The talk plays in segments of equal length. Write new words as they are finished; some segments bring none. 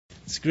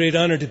It's a great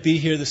honor to be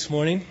here this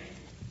morning.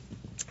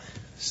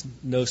 There's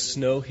no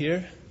snow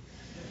here.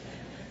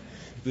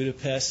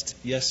 Budapest,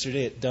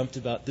 yesterday it dumped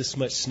about this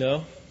much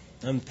snow.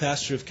 I'm the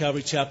pastor of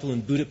Calvary Chapel in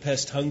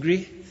Budapest,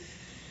 Hungary.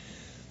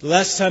 The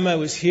last time I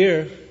was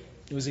here,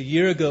 it was a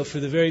year ago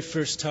for the very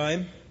first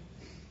time.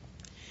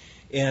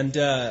 And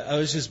I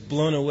was just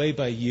blown away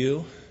by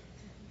you,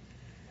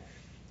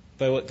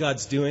 by what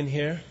God's doing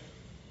here.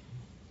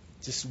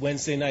 Just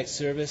Wednesday night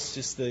service,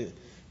 just the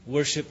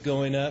worship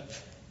going up.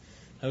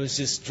 I was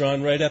just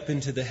drawn right up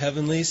into the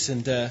heavenlies,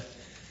 and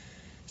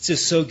it's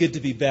just so good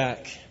to be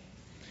back.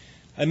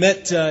 I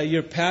met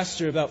your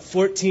pastor about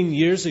 14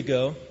 years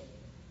ago.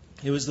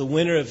 It was the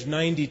winter of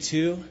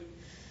 '92.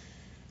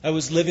 I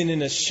was living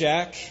in a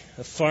shack,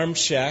 a farm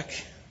shack,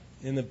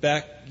 in the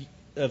back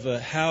of a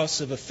house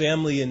of a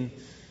family in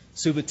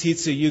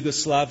Subotica,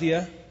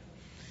 Yugoslavia.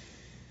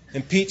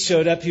 And Pete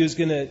showed up. He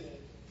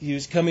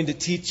was coming to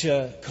teach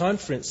a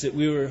conference that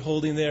we were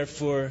holding there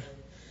for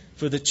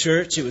the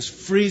church. It was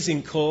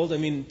freezing cold. I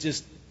mean,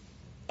 just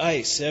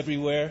ice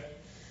everywhere.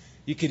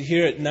 You could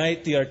hear at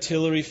night the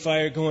artillery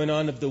fire going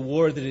on of the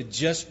war that had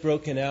just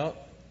broken out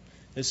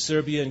as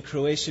Serbia and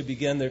Croatia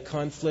began their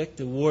conflict,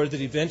 a war that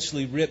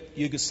eventually ripped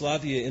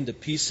Yugoslavia into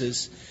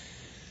pieces.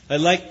 I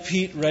liked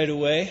Pete right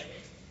away.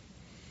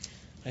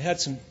 We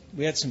had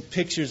some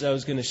pictures I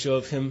was going to show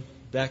of him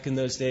back in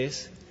those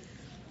days,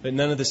 but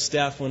none of the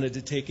staff wanted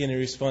to take any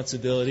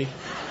responsibility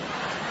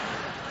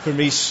for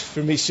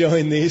me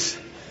showing these.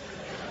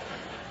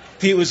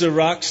 Pete was a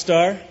rock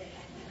star,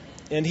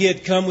 and he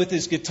had come with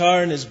his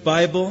guitar and his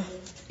Bible.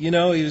 You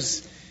know,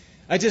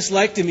 I just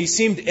liked him. He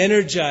seemed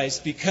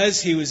energized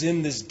because he was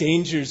in this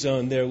danger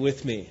zone there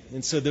with me.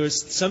 And so there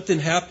was something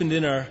happened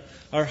in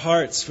our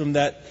hearts from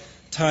that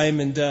time,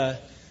 and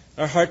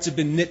our hearts have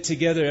been knit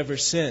together ever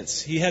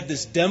since. He had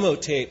this demo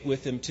tape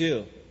with him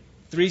too.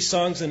 3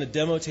 songs on a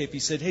demo tape. He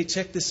said, "Hey,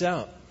 check this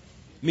out.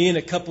 Me and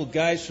a couple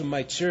guys from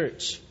my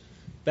church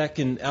back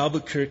in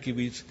Albuquerque,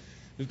 we've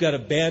got a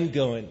band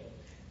going."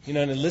 You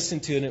know, and I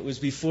listened to it, and it was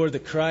before the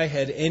Cry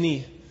had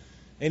any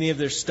of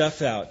their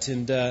stuff out.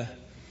 And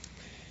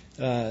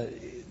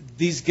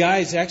these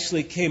guys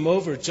actually came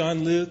over,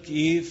 John, Luke,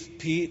 Eve,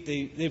 Pete.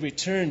 They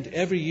returned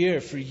every year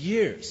for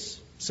years,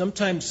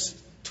 sometimes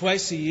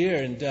twice a year.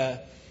 And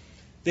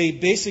they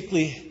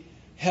basically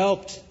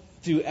helped,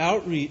 through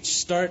outreach,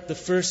 start the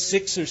first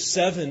 6 or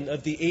 7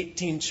 of the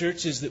 18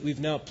 churches that we've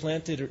now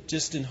planted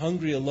just in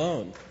Hungary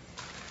alone.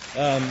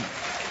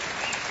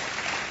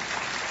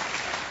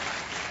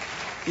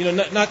 You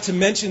know, not to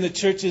mention the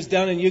churches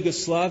down in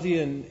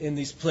Yugoslavia and in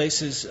these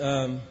places.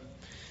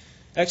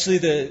 Actually,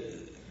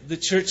 the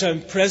church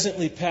I'm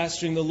presently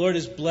pastoring, the Lord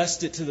has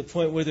blessed it to the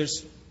point where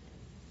there's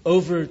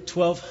over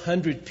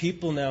 1,200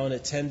 people now in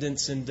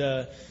attendance. And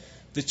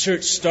the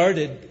church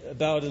started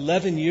about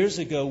 11 years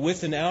ago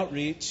with an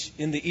outreach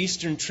in the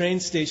eastern train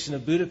station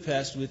of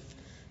Budapest with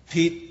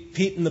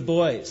Pete and the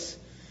boys.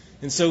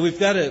 And so we've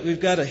got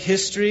a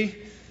history,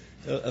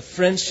 a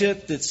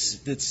friendship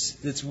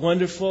that's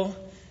wonderful.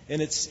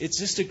 And it's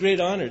just a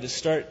great honor to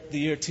start the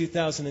year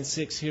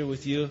 2006 here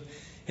with you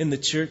in the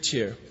church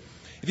here.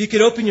 If you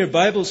could open your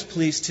Bibles,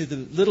 please, to the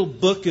little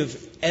book of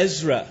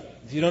Ezra.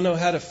 If you don't know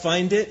how to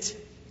find it,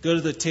 go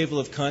to the table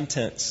of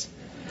contents.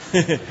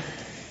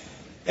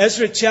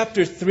 Ezra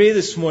chapter 3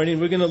 this morning,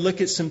 we're going to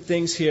look at some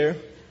things here.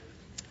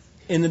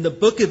 And in the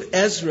book of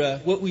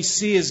Ezra, what we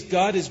see is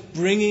God is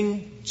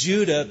bringing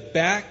Judah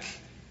back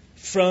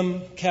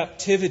from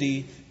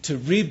captivity to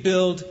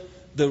rebuild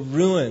the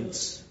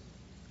ruins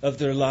of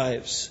their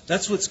lives.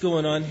 That's what's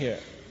going on here.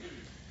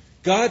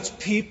 God's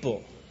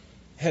people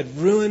had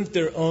ruined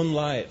their own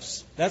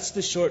lives. That's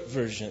the short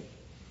version.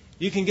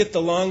 You can get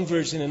the long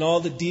version and all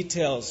the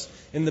details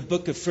in the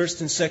book of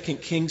 1st and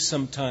 2nd Kings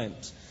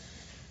sometimes.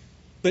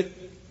 But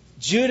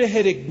Judah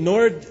had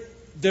ignored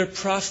their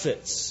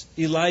prophets,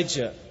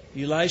 Elijah,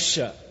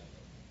 Elisha,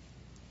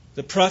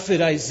 the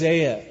prophet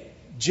Isaiah,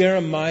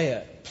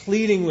 Jeremiah,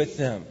 pleading with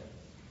them,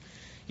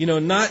 you know,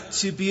 not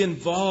to be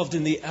involved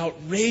in the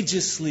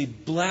outrageously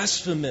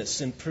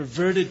blasphemous and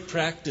perverted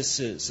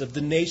practices of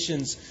the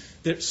nations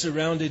that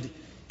surrounded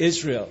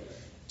Israel.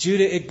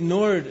 Judah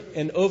ignored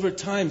and over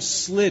time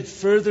slid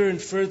further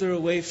and further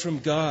away from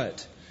God.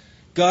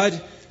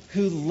 God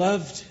who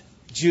loved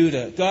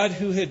Judah. God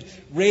who had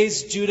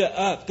raised Judah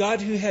up. God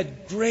who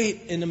had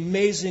great and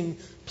amazing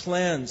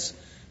plans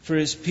for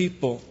His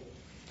people.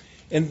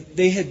 And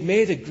they had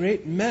made a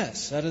great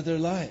mess out of their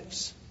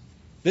lives.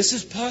 This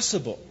is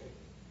possible,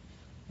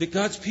 that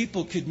God's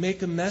people could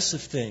make a mess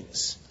of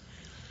things.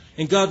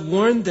 And God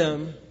warned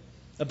them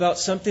about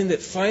something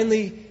that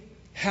finally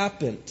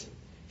happened.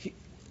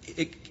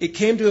 It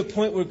came to a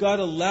point where God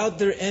allowed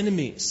their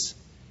enemies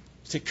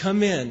to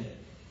come in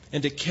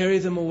and to carry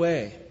them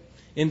away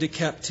into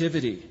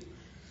captivity.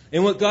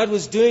 And what God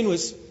was doing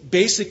was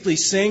basically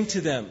saying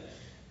to them,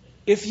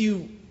 if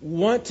you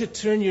want to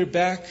turn your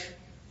back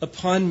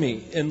upon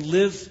me and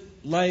live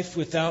life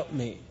without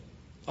me,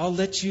 I'll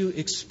let you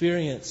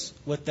experience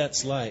what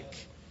that's like.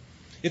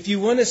 If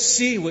you want to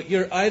see what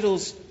your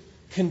idols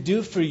can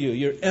do for you,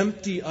 your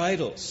empty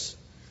idols,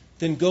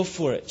 then go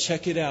for it.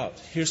 Check it out.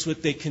 Here's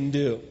what they can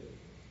do.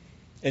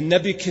 And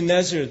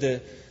Nebuchadnezzar,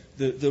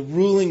 the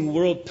ruling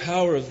world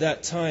power of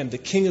that time, the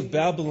king of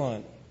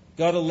Babylon,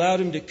 God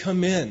allowed him to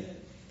come in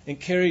and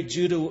carry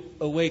Judah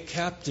away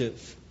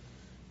captive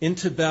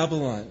into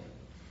Babylon.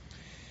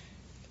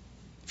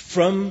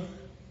 From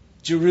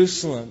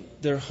Jerusalem,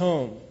 their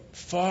home,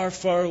 far,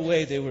 far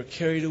away, they were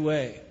carried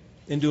away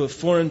into a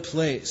foreign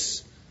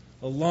place,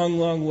 a long,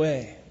 long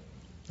way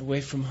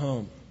away from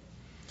home.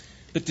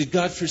 But did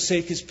God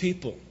forsake His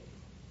people?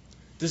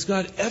 Does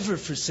God ever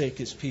forsake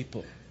His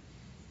people?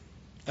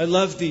 I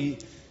love the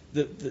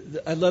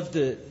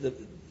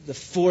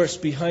force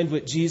behind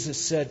what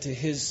Jesus said to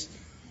His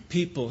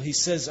people. He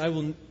says, I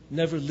will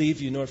never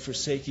leave you nor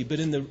forsake you. But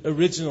in the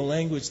original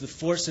language, the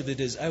force of it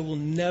is, I will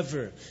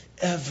never,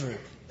 ever,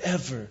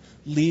 ever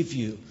leave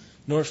you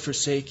nor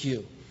forsake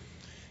you.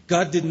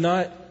 God did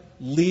not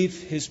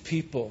leave His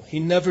people. He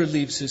never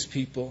leaves His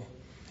people.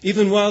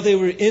 Even while they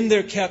were in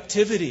their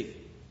captivity,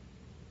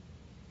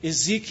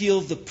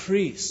 Ezekiel the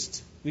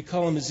priest, we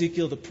call him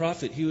Ezekiel the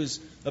prophet. He was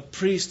a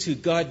priest who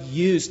God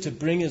used to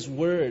bring His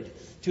word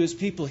to His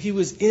people. He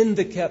was in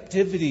the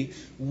captivity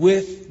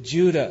with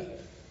Judah.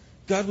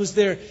 God was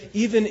there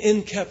even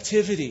in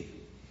captivity.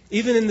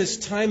 Even in this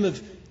time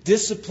of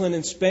discipline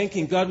and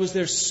spanking, God was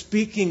there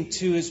speaking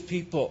to His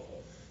people.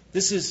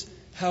 This is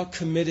how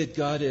committed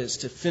God is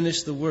to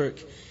finish the work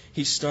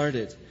He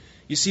started.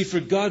 You see,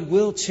 for God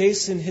will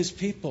chasten His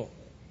people.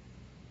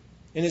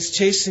 And His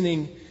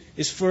chastening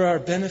is for our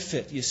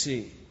benefit, you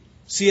see.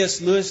 C.S.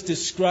 Lewis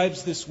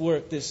describes this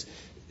work,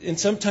 and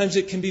sometimes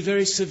it can be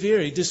very severe.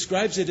 He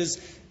describes it as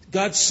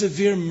God's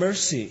severe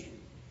mercy.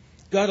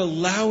 God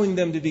allowing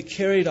them to be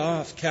carried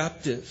off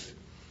captive.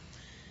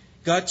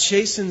 God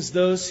chastens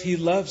those He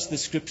loves, the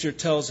Scripture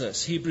tells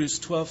us. Hebrews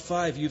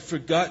 12:5, you've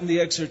forgotten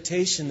the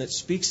exhortation that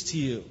speaks to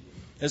you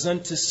as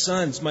unto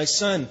sons. My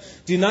son,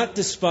 do not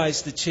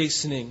despise the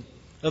chastening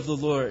of the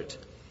Lord,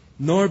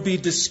 nor be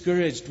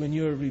discouraged when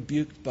you are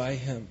rebuked by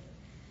Him.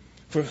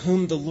 For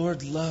whom the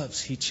Lord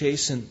loves, He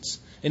chastens,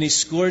 and He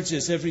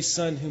scourges every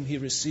son whom He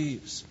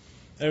receives.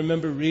 I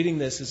remember reading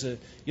this as a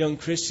young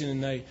Christian,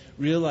 and I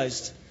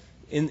realized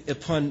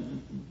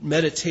upon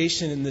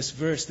meditation in this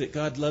verse that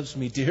God loves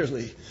me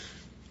dearly.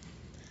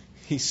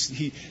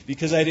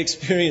 Because I'd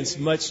experienced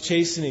much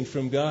chastening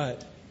from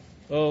God.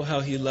 Oh,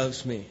 how He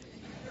loves me.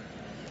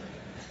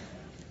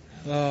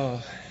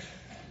 Oh.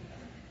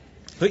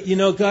 But you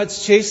know,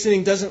 God's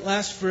chastening doesn't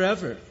last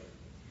forever.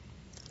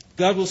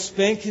 God will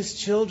spank His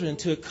children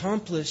to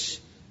accomplish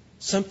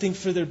something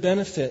for their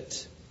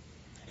benefit.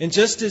 And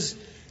just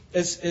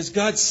as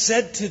God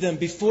said to them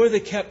before the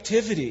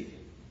captivity,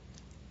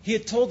 He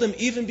had told them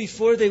even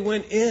before they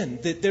went in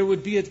that there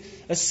would be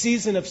a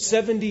season of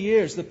 70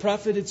 years. The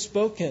prophet had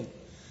spoken.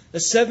 A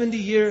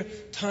 70-year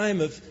time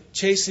of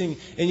chastening.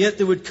 And yet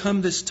there would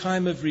come this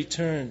time of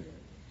return.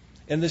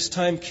 And this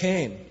time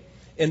came.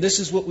 And this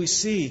is what we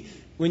see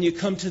when you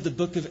come to the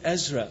Book of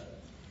Ezra.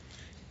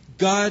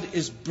 God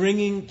is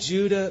bringing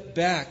Judah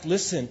back,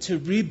 listen, to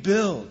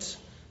rebuild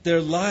their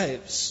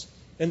lives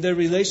and their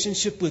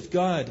relationship with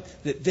God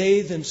that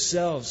they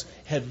themselves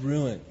had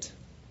ruined.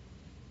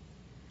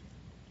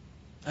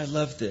 I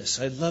love this.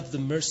 I love the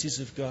mercies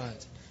of God.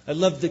 I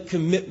love the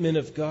commitment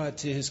of God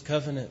to His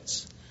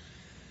covenants.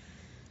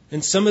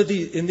 And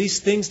in these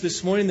things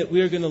this morning that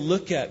we are going to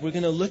look at, we're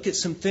going to look at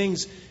some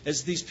things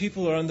as these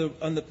people are on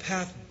the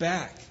path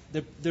back.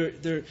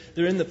 They're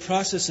in the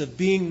process of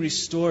being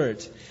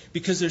restored.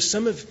 Because there's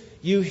some of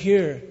you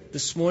here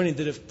this morning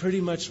that have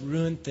pretty much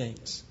ruined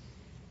things.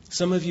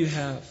 Some of you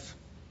have.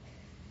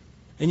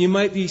 And you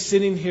might be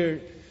sitting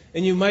here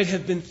and you might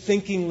have been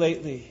thinking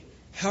lately,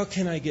 how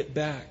can I get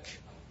back?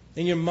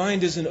 And your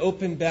mind is an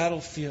open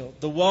battlefield.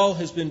 The wall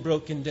has been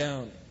broken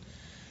down.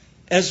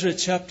 Ezra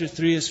chapter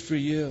 3 is for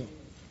you.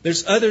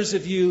 There's others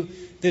of you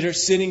that are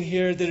sitting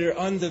here that are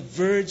on the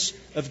verge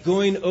of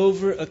going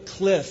over a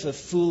cliff of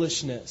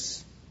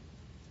foolishness,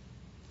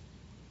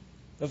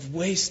 of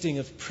wasting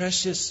of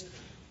precious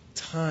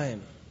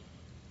time.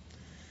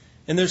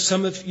 And there's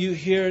some of you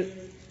here,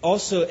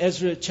 also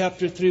Ezra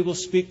chapter 3 will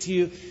speak to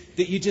you,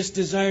 that you just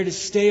desire to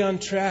stay on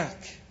track.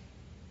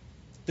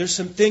 There's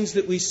some things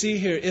that we see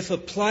here, if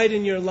applied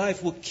in your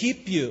life, will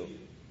keep you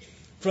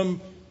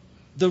from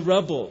the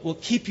rubble, will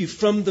keep you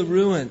from the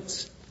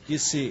ruins, you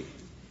see.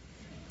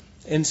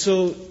 And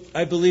so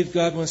I believe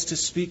God wants to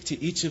speak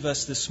to each of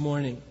us this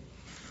morning.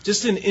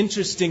 Just an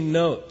interesting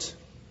note.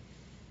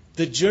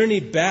 The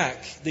journey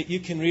back that you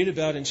can read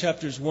about in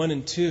chapters 1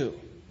 and 2.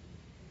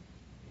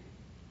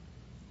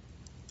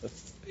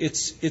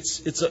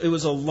 It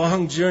was a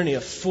long journey, a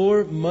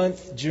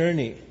 4-month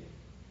journey,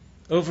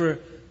 over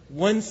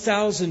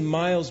 1,000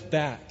 miles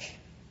back.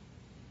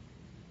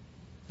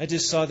 I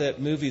just saw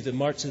that movie, The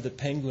March of the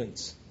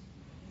Penguins.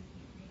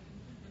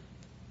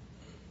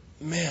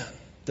 Man,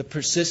 the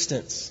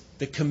persistence,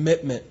 the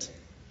commitment.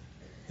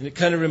 And it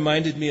kind of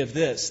reminded me of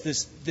this.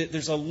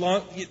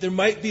 There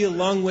might be a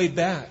long way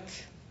back.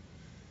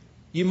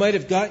 You might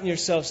have gotten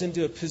yourselves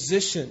into a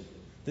position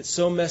that's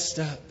so messed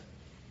up.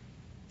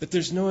 But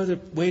there's no other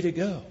way to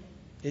go.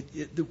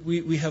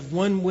 We have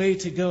one way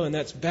to go, and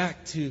that's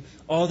back to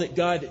all that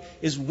God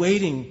is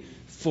waiting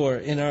for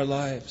in our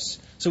lives.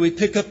 So we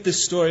pick up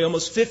this story.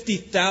 Almost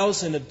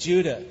 50,000 of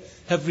Judah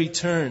have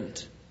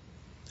returned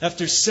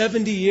after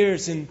 70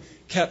 years in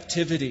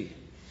captivity.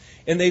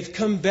 And they've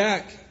come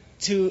back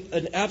to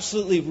an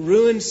absolutely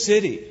ruined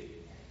city.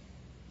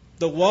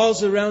 The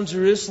walls around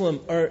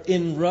Jerusalem are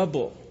in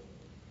rubble.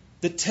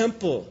 The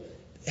temple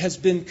has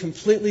been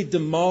completely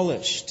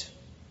demolished.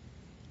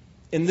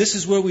 And this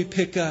is where we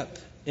pick up.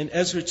 In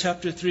Ezra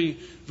chapter 3,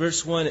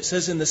 verse 1, it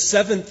says, in the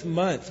 7th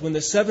month, when the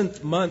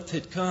 7th month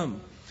had come,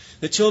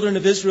 the children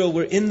of Israel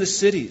were in the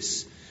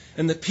cities,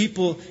 and the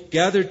people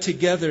gathered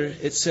together,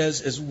 it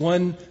says, as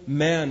one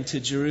man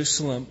to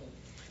Jerusalem.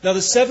 Now the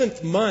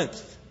 7th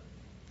month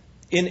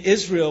in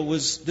Israel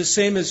was the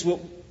same as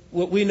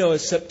what we know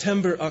as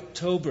September,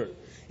 October.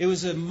 It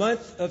was a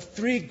month of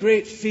 3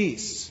 great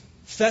feasts,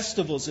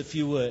 festivals if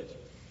you would.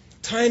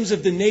 Times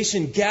of the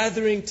nation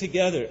gathering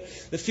together.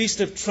 The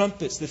Feast of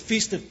Trumpets, the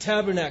Feast of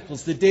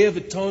Tabernacles, the Day of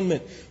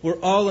Atonement were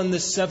all in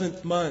this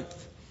 7th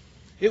month.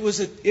 It was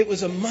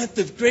a month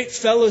of great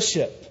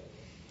fellowship.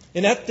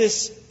 And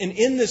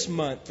in this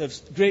month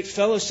of great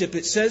fellowship,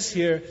 it says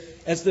here,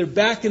 as they're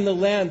back in the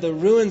land, the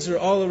ruins are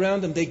all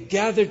around them, they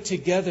gathered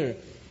together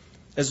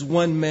as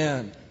one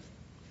man.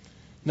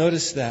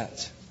 Notice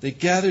that. They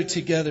gathered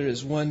together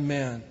as one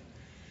man.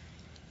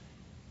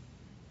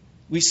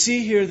 We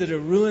see here that a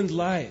ruined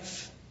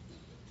life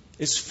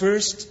is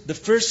the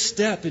first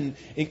step in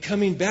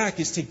coming back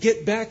is to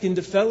get back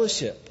into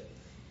fellowship.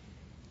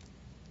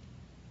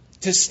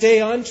 To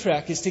stay on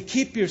track is to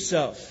keep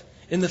yourself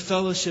in the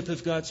fellowship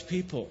of God's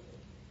people.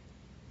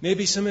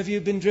 Maybe some of you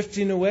have been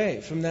drifting away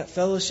from that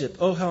fellowship.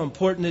 Oh, how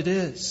important it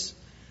is.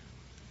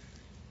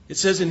 It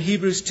says in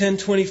Hebrews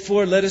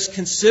 10:24, let us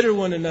consider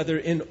one another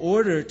in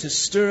order to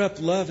stir up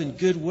love and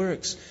good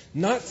works,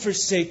 not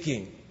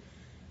forsaking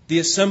the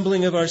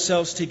assembling of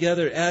ourselves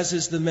together, as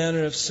is the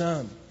manner of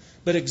some,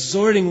 but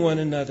exhorting one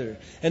another,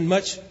 and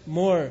much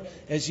more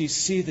as you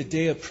see the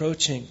day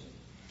approaching.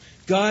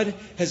 God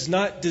has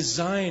not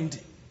designed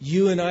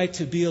you and I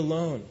to be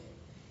alone.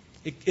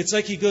 It's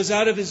like He goes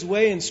out of His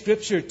way in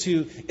Scripture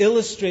to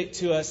illustrate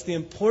to us the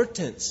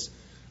importance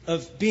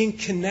of being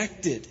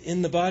connected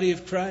in the body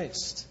of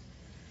Christ.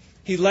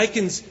 He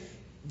likens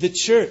the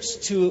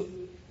church to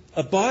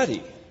a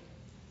body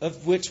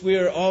of which we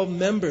are all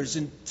members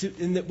and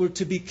that we're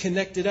to be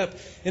connected up.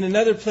 In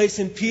another place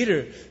in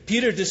Peter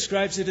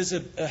describes it as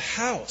a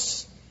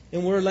house.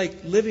 And we're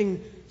like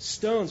living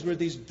stones. We're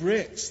these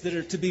bricks that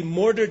are to be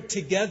mortared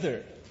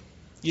together.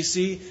 You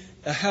see,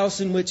 a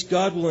house in which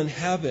God will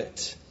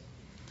inhabit.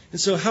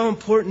 And so how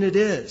important it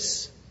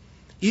is,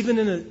 even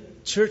in a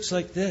church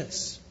like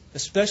this,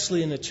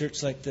 especially in a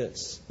church like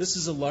this. This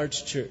is a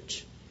large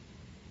church.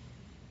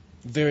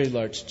 Very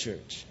large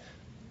church.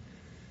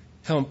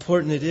 How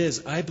important it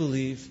is, I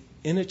believe,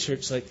 in a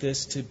church like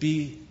this to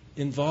be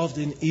involved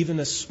in even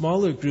a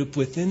smaller group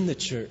within the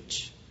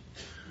church.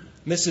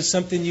 And this is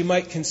something you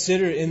might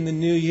consider in the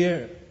new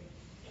year.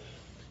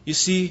 You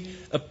see,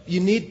 you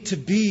need to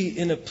be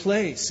in a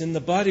place in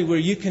the body where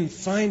you can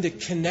find a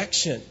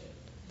connection.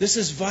 This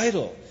is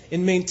vital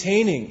in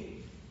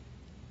maintaining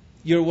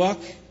your walk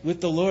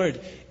with the Lord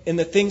and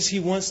the things He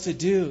wants to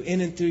do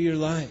in and through your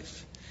life.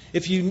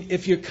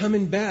 If you're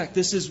coming back,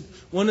 this is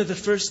one of the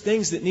first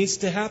things that needs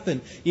to happen.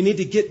 You need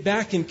to get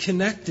back and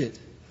connected.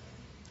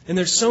 And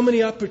there's so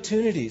many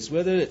opportunities,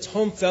 whether it's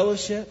home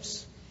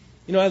fellowships.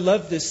 You know, I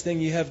love this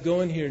thing you have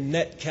going here,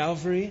 Net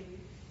Calvary.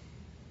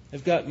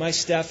 I've got my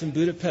staff in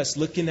Budapest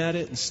looking at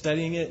it and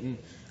studying it. And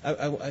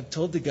I've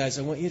told the guys,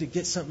 I want you to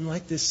get something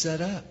like this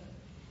set up.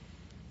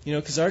 You know,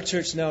 because our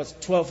church now is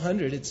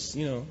 1,200. It's,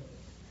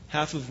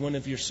 half of one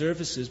of your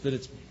services, but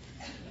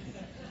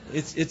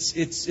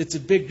it's a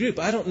big group.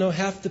 I don't know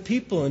half the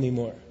people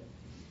anymore.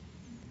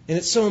 And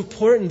it's so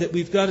important that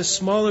we've got a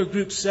smaller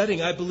group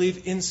setting, I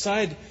believe,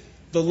 inside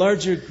the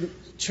larger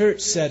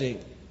church setting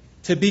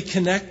to be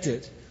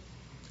connected.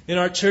 In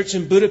our church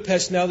in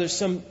Budapest now,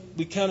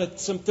 we counted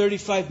some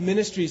 35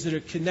 ministries that are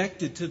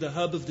connected to the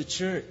hub of the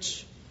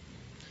church.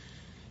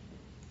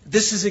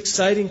 This is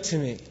exciting to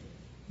me.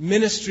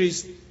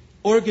 Ministries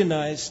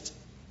organized,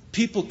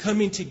 people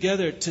coming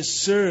together to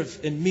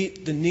serve and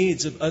meet the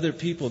needs of other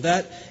people.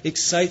 That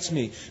excites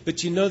me. But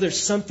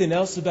there's something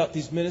else about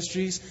these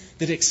ministries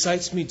that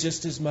excites me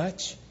just as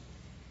much.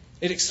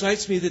 It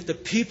excites me that the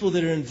people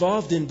that are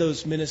involved in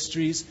those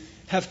ministries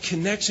have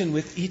connection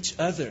with each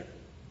other.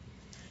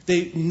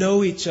 They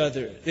know each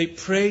other. They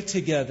pray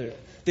together.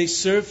 They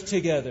serve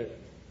together.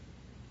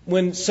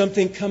 When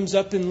something comes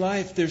up in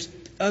life, there's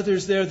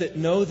others there that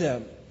know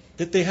them,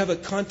 that they have a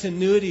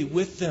continuity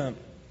with them.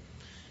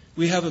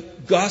 We have a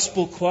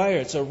gospel choir.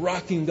 It's a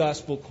rocking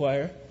gospel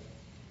choir.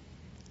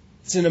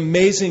 It's an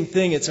amazing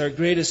thing. It's our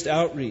greatest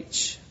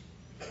outreach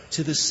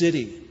to the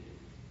city.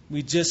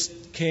 We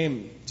just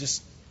came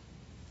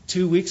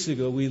 2 weeks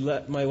ago.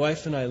 My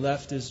wife and I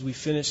left as we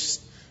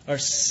finished our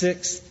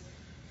 6th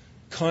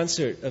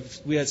concert.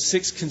 We had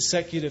 6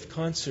 consecutive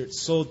concerts,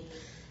 sold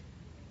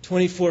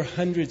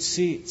 2,400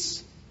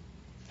 seats.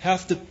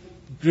 half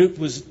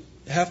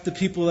the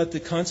people at the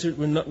concert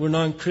were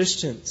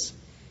non-Christians.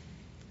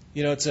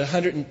 It's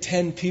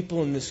 110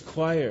 people in this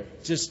choir.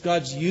 Just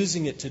God's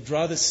using it to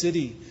draw the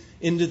city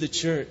into the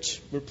church.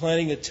 We're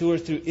planning a tour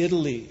through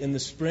Italy in the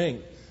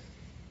spring.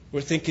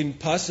 We're thinking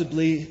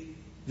possibly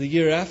the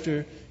year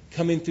after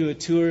coming through a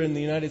tour in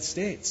the United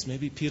States.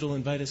 Maybe Pete will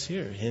invite us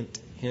here. Hint,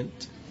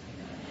 hint.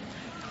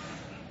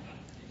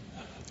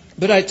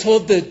 But I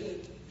told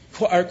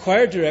our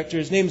choir director,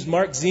 his name's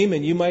Mark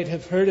Zeman. You might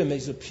have heard him.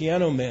 He's a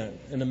piano man,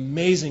 an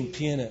amazing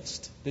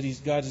pianist.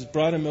 God has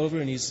brought him over,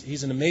 and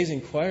he's an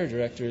amazing choir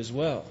director as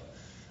well.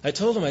 I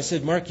told him, I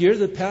said, Mark, you're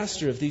the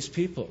pastor of these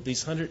people,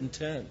 these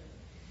 110.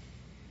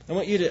 I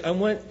want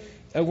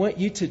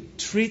you to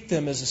treat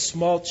them as a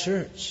small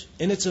church.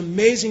 And it's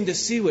amazing to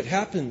see what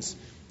happens,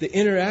 the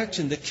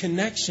interaction, the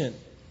connection,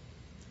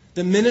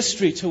 the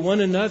ministry to one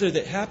another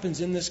that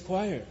happens in this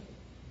choir.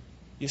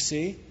 You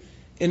see?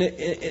 And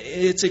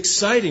it's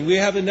exciting. We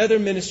have another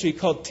ministry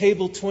called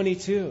Table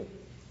 22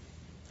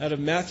 out of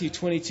Matthew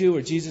 22,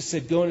 where Jesus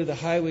said, go into the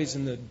highways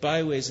and the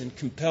byways and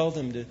compel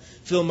them to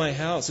fill my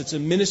house. It's a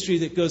ministry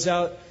that goes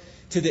out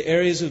to the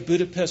areas of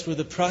Budapest where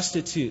the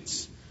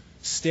prostitutes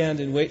stand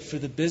and wait for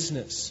the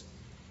business.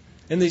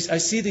 And I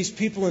see these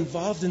people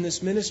involved in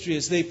this ministry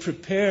as they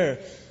prepare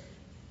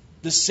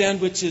the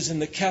sandwiches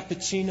and the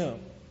cappuccino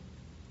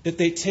that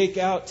they take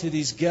out to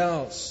these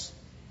gals,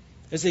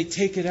 as they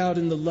take it out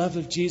in the love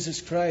of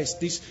Jesus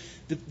Christ.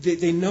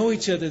 They know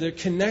each other. They're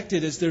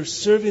connected as they're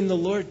serving the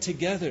Lord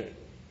together.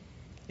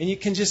 And you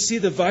can just see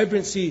the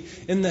vibrancy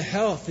and the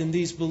health in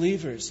these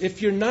believers.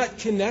 If you're not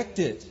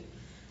connected,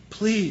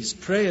 please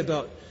pray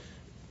about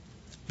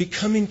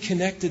becoming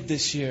connected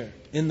this year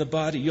in the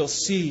body. You'll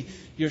see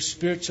your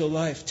spiritual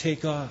life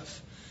take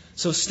off.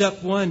 So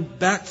step 1,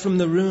 back from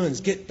the ruins.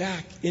 Get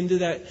back into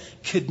that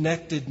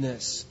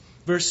connectedness.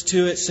 Verse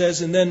 2, it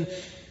says, and then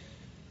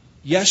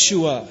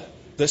Yeshua,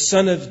 the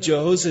son of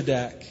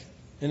Jehozadak,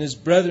 and his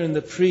brethren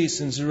the priests,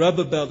 and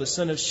Zerubbabel, the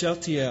son of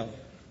Shealtiel,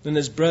 and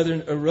his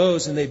brethren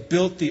arose, and they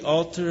built the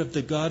altar of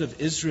the God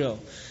of Israel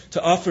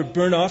to offer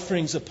burnt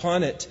offerings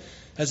upon it,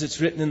 as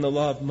it's written in the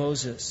law of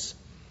Moses.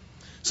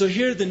 So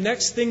here, the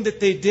next thing that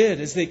they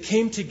did as they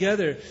came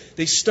together,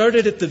 they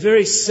started at the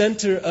very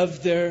center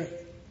of their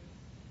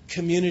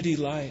community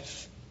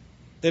life,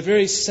 the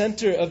very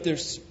center of their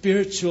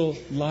spiritual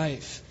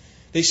life.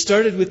 They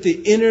started with the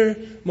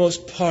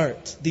innermost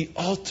part, the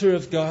altar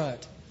of God,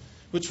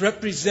 which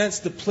represents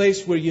the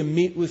place where you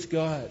meet with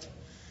God.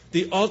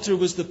 The altar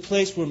was the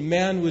place where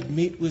man would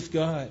meet with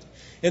God.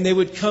 And they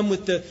would come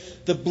with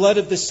the blood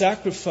of the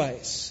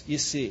sacrifice, you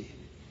see,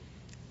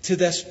 to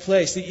this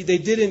place. They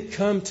didn't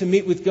come to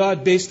meet with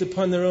God based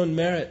upon their own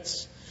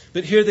merits.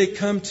 But here they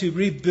come to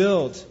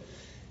rebuild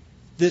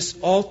this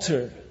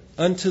altar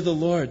unto the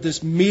Lord,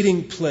 this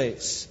meeting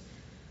place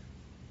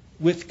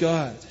with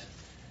God.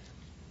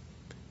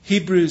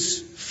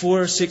 Hebrews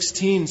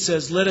 4:16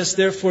 says, let us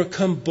therefore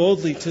come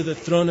boldly to the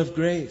throne of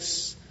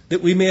grace,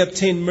 that we may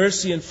obtain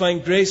mercy and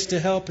find grace to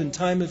help in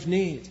time of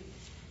need.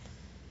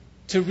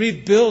 To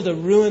rebuild a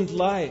ruined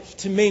life,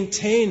 to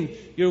maintain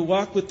your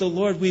walk with the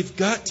Lord, we've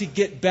got to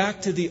get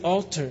back to the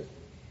altar,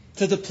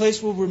 to the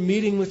place where we're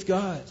meeting with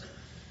God.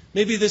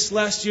 Maybe this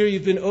last year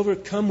you've been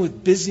overcome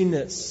with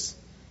busyness.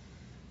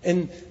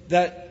 And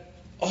that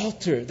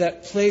altar,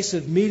 that place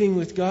of meeting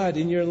with God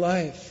in your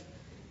life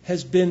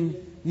has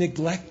been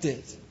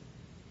neglected.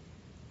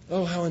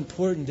 Oh, how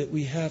important that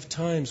we have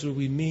times where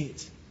we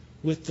meet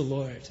with the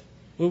Lord,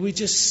 where we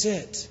just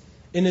sit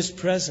in His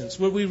presence,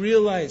 where we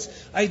realize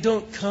I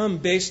don't come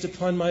based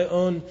upon my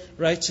own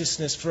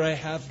righteousness, for I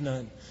have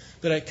none,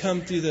 but I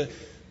come through the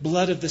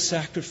blood of the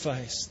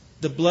sacrifice,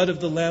 the blood of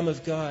the Lamb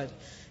of God.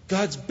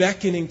 God's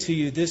beckoning to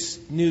you this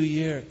new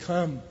year.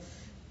 Come,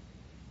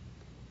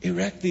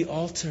 erect the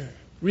altar,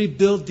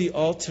 rebuild the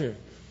altar,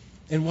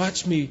 and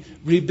watch me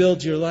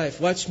rebuild your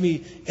life. Watch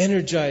me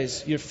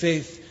energize your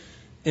faith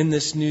in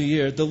this new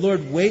year. The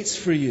Lord waits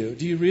for you.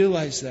 Do you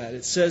realize that?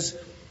 It says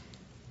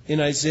in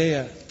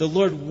Isaiah, the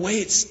Lord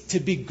waits to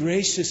be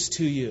gracious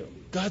to you.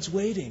 God's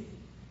waiting.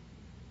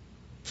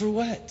 For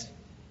what?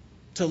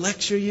 To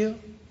lecture you?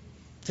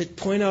 To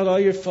point out all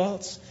your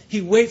faults?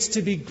 He waits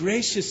to be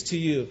gracious to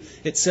you,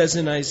 it says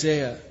in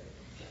Isaiah.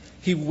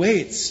 He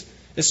waits,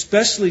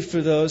 especially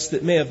for those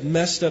that may have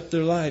messed up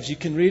their lives. You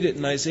can read it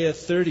in Isaiah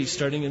 30,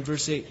 starting in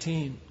verse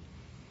 18.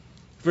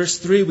 Verse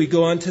 3, we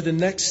go on to the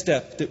next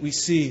step that we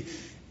see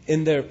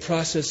in their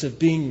process of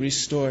being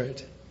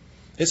restored.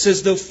 It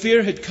says, though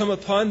fear had come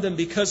upon them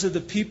because of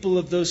the people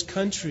of those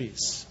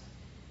countries,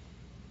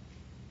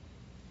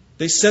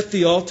 they set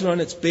the altar on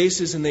its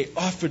bases and they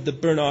offered the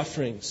burnt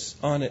offerings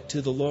on it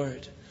to the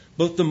Lord,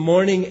 both the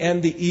morning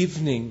and the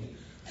evening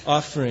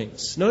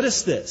offerings.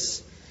 Notice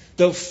this.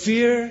 Though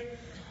fear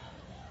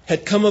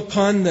had come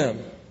upon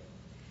them,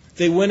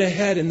 they went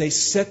ahead and they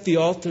set the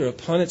altar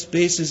upon its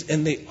bases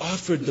and they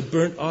offered the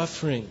burnt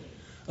offering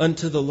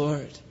unto the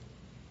Lord.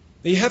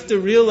 You have to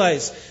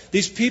realize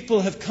these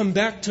people have come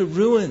back to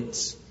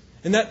ruins.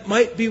 And that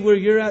might be where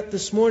you're at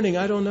this morning.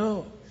 I don't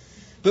know.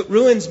 But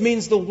ruins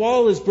means the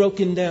wall is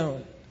broken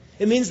down.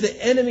 It means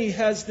the enemy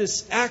has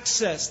this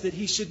access that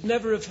he should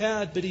never have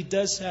had, but he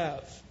does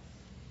have.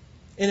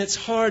 And it's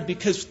hard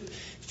because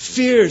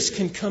fears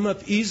can come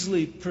up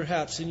easily,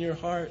 perhaps, in your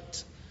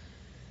heart.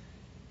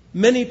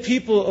 Many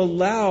people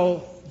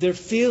allow their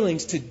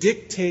feelings to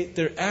dictate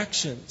their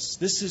actions.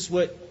 This is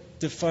what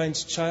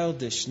defines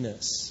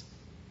childishness.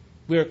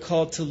 We are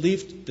called to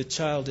leave the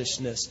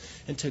childishness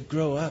and to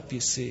grow up,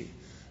 you see.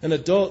 An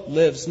adult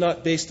lives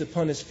not based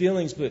upon his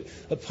feelings, but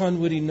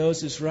upon what he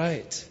knows is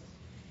right.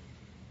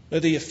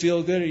 Whether you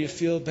feel good or you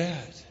feel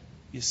bad,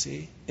 you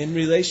see. In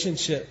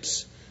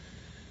relationships,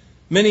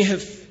 many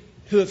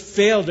who have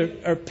failed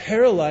are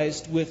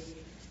paralyzed with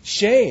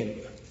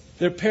shame.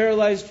 They're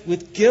paralyzed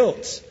with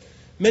guilt.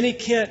 Many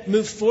can't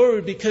move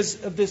forward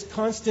because of this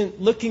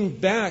constant looking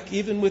back,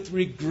 even with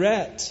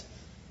regret,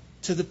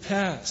 to the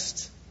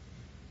past.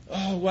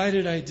 Oh, why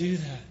did I do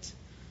that?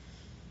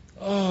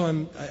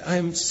 Oh,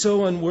 I'm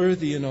so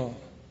unworthy and all.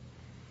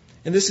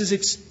 And this is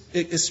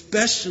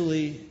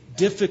especially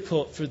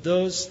difficult for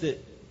those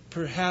that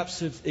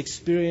perhaps have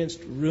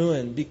experienced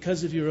ruin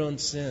because of your own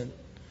sin.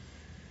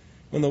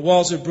 When the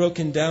walls are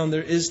broken down,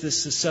 there is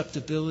this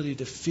susceptibility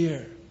to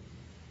fear.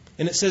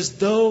 And it says,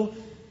 though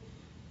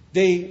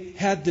they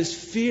had this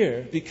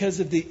fear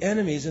because of the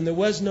enemies, and there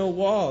was no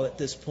wall at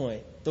this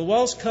point. The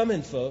wall's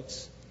coming,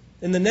 folks.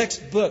 In the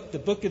next book, the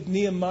book of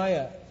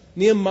Nehemiah,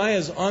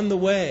 Nehemiah's on the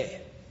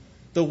way.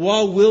 The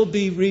wall will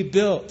be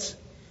rebuilt.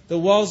 The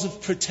walls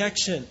of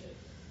protection.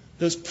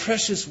 Those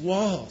precious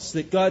walls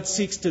that God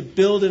seeks to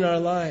build in our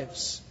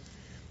lives.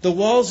 The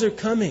walls are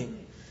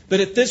coming. But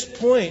at this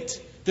point,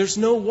 there's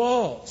no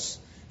walls.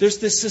 There's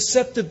this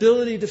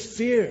susceptibility to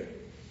fear.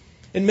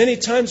 And many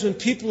times when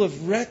people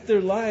have wrecked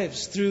their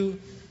lives through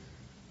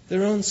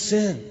their own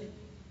sin,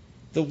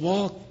 the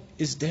wall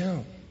is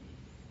down.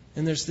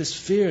 And there's this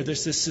fear,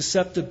 there's this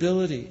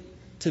susceptibility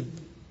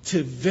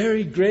to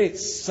very great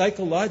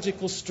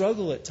psychological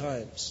struggle at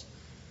times.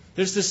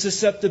 There's this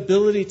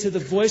susceptibility to the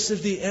voice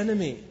of the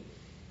enemy.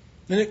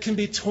 And it can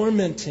be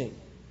tormenting.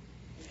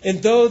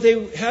 And though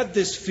they had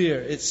this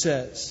fear, it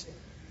says,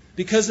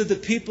 because of the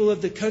people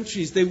of the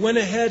countries, they went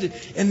ahead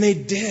and they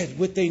did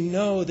what they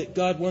know that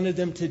God wanted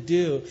them to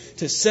do,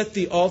 to set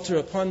the altar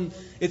upon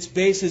its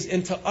bases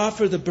and to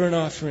offer the burnt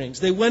offerings.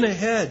 They went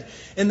ahead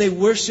and they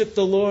worshiped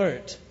the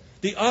Lord.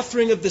 The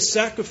offering of the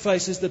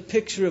sacrifice is the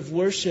picture of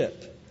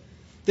worship.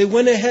 They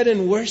went ahead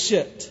and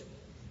worshiped,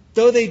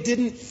 though they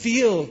didn't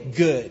feel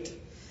good,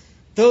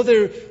 though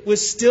there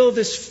was still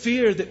this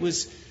fear that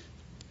was,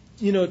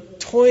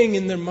 toying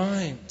in their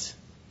mind.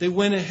 They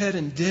went ahead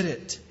and did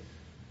it.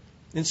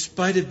 In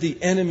spite of the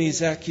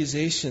enemy's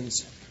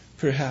accusations,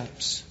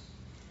 perhaps.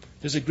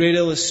 There's a great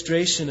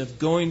illustration of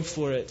going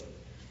for it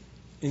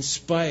in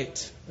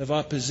spite of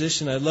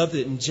opposition. I love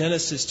it in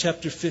Genesis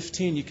chapter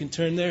 15. You can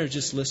turn there or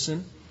just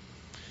listen.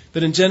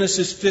 But in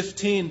Genesis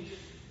 15,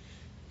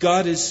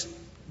 God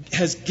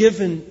has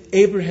given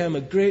Abraham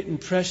a great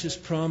and precious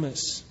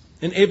promise.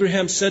 And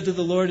Abraham said to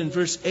the Lord in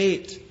verse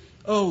 8,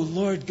 "Oh,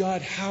 Lord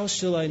God, how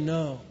shall I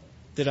know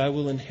that I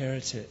will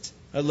inherit it?"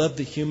 I love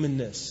the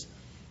humanness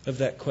of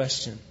that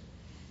question.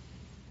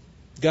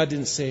 God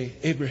didn't say,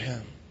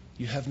 "Abraham,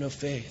 you have no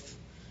faith.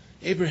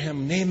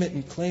 Abraham, name it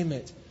and claim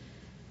it."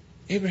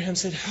 Abraham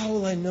said, "How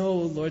will I know,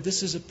 Lord?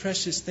 This is a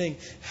precious thing.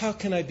 How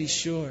can I be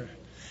sure?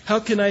 How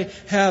can I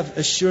have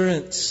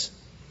assurance?"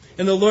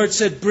 And the Lord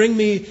said, "Bring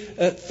me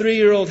a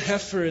 3-year-old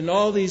heifer and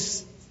all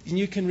these," and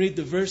you can read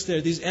the verse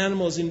there, these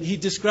animals. And he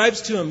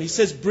describes to him, he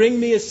says, "Bring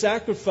me a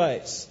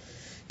sacrifice.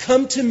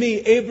 Come to me,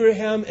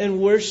 Abraham,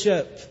 and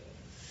worship.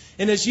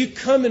 And as you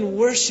come and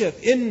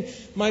worship in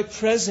my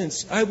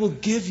presence, I will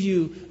give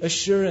you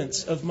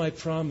assurance of my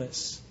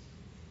promise."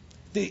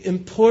 The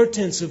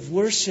importance of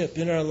worship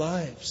in our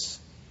lives.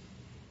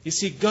 You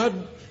see, God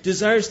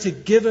desires to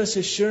give us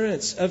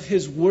assurance of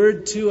His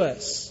Word to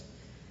us.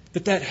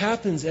 But that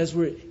happens as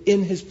we're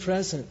in His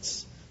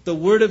presence. The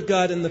Word of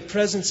God and the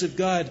presence of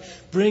God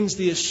brings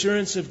the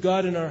assurance of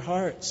God in our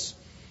hearts.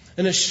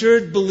 An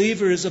assured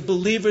believer is a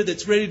believer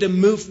that's ready to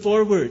move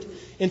forward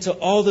into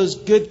all those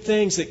good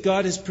things that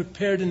God has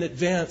prepared in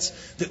advance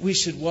that we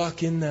should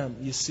walk in them,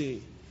 you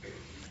see.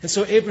 And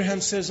so Abraham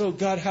says, "Oh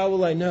God, how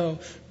will I know?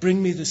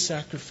 Bring me the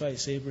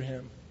sacrifice,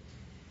 Abraham.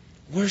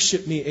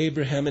 Worship me,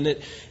 Abraham." And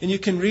you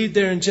can read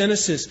there in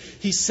Genesis,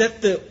 he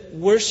set the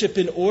worship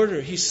in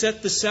order. He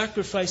set the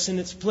sacrifice in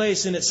its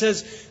place. And it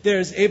says there,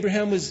 as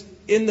Abraham was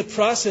in the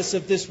process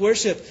of this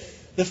worship,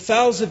 the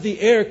fowls of the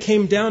air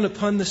came down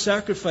upon the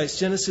sacrifice.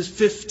 Genesis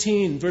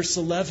 15, verse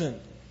 11.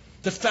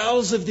 The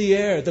fowls of the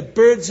air, the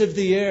birds of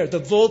the air, the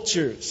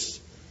vultures.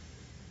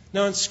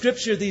 Now in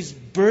Scripture, these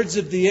birds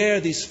of the air,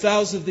 these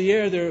fowls of the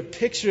air, they're a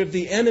picture of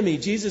the enemy.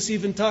 Jesus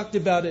even talked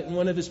about it in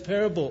one of His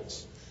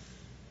parables.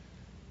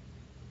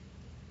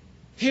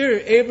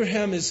 Here,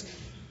 Abraham is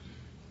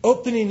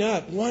opening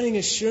up, wanting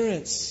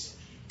assurance,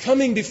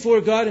 coming before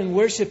God in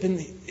worship.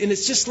 And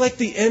it's just like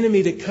the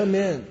enemy to come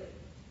in,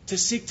 to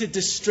seek to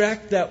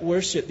distract that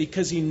worship,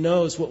 because he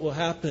knows what will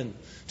happen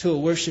to a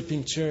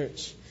worshiping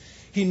church.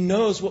 He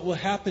knows what will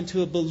happen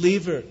to a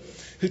believer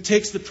who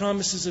takes the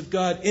promises of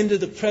God into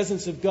the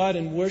presence of God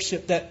in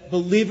worship, that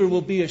believer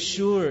will be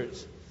assured.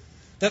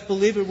 That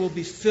believer will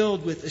be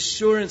filled with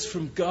assurance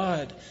from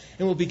God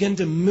and will begin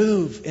to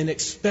move and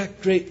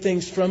expect great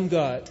things from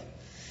God.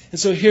 And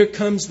so here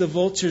comes the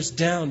vultures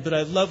down. But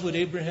I love what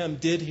Abraham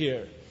did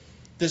here.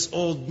 This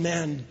old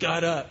man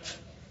got up.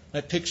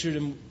 I pictured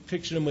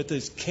him with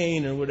his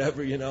cane or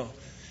whatever, And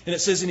it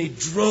says, and he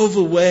drove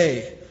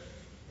away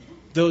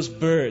those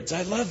birds.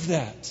 I love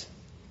that.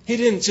 He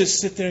didn't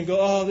just sit there and go,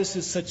 oh, this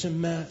is such a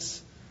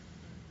mess.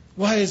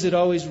 Why is it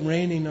always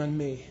raining on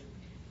me?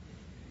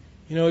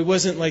 He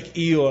wasn't like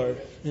Eeyore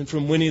and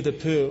from Winnie the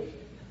Pooh.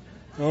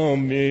 Oh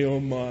me, oh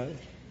my.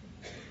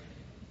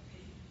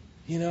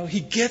 He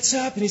gets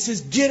up and he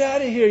says, get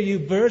out of here, you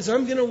birds.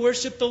 I'm going to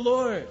worship the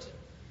Lord.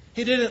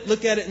 He didn't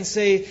look at it and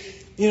say,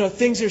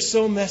 things are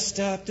so messed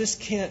up. This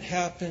can't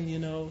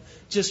happen,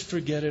 Just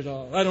forget it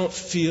all.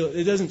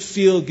 It doesn't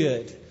feel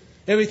good.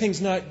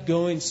 Everything's not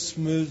going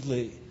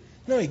smoothly.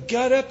 No, he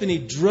got up and he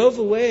drove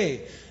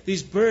away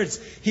these birds.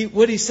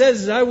 What he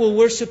says is, I will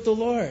worship the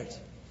Lord.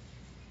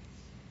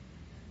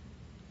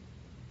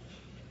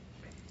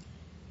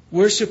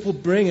 Worship will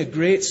bring a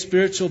great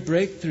spiritual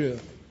breakthrough.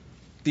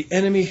 The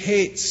enemy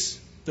hates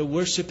the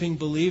worshiping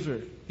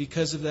believer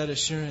because of that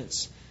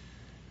assurance.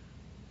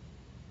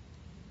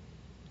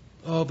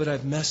 Oh, but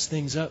I've messed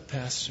things up,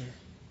 Pastor.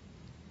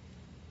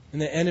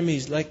 And the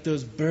enemy's like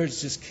those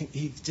birds.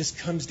 He just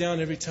comes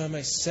down every time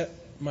I set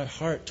my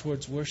heart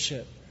towards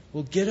worship.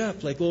 Well, get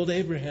up like old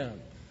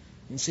Abraham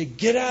and say,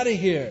 get out of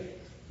here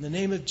in the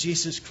name of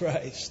Jesus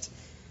Christ.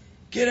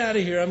 Get out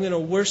of here. I'm going to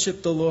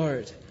worship the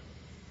Lord.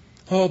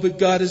 Oh, but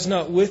God is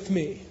not with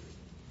me.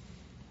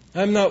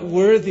 I'm not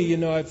worthy,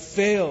 I've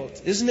failed.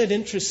 Isn't it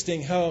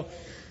interesting how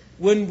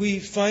when we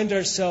find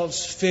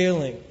ourselves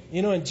failing,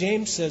 and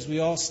James says we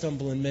all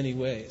stumble in many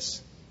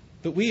ways,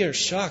 but we are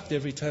shocked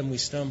every time we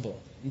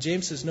stumble. And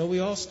James says, no, we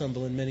all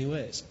stumble in many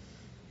ways.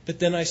 But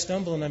then I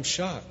stumble and I'm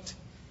shocked.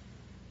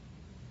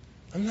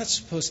 I'm not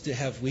supposed to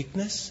have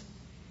weakness.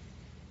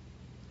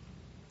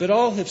 But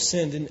all have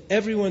sinned and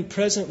everyone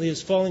presently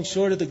is falling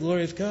short of the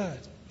glory of God.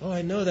 Oh,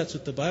 I know that's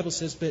what the Bible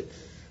says, but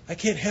I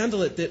can't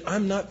handle it that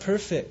I'm not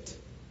perfect.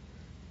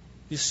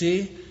 You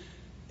see?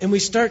 And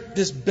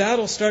this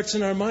battle starts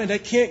in our mind. I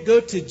can't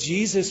go to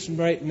Jesus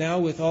right now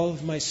with all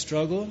of my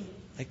struggle.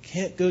 I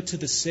can't go to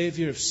the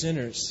Savior of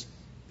sinners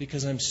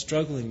because I'm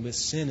struggling with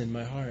sin in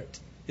my heart.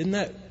 Isn't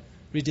that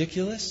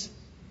ridiculous?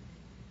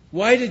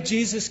 Why did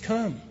Jesus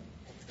come?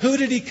 Who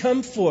did He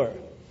come for?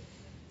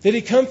 Did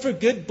He come for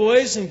good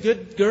boys and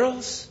good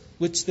girls,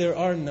 which there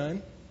are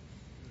none?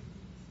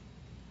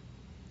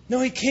 No,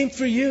 He came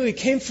for you. He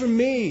came for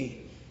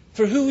me,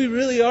 for who we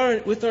really are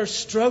with our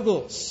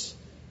struggles,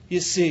 you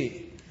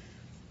see.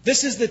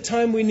 This is the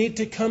time we need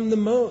to come the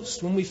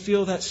most, when we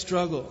feel that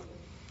struggle.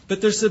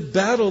 But there's a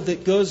battle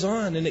that goes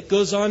on, and it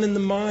goes on in the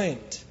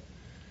mind.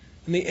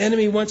 And the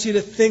enemy wants you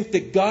to think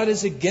that God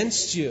is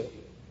against you.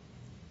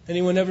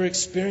 Anyone ever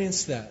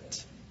experienced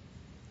that?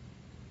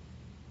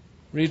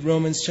 Read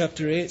Romans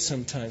chapter 8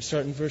 sometime,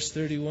 start in verse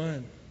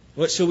 31.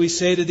 What shall we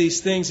say to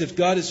these things? If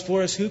God is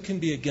for us, who can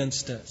be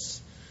against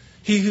us?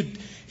 He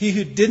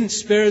who didn't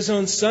spare His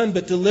own Son,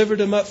 but delivered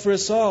Him up for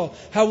us all,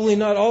 how will He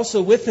not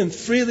also with Him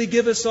freely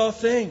give us all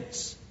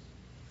things?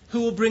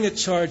 Who will bring a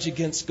charge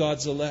against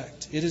God's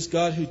elect? It is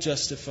God who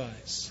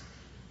justifies.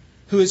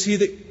 Who is He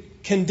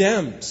that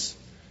condemns?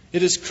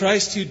 It is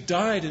Christ who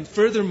died and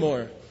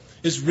furthermore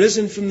is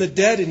risen from the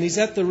dead, and He's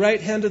at the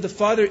right hand of the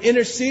Father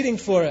interceding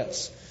for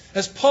us.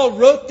 As Paul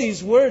wrote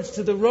these words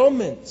to the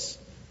Romans,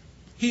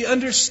 he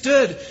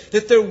understood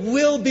that there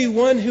will be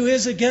one who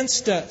is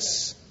against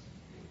us.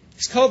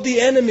 He's called the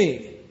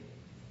enemy.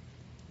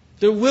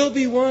 There will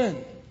be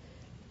one.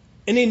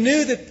 And he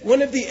knew that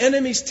one of the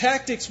enemy's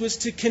tactics was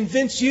to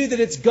convince you that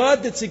it's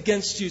God that's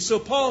against you. So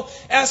Paul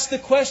asked the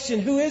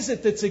question, who is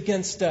it that's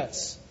against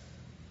us?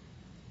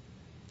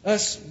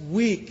 Us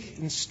weak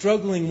and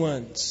struggling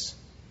ones.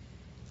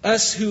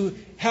 Us who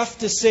have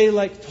to say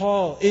like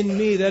Paul, in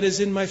me, that is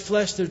in my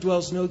flesh, there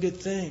dwells no good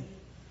thing.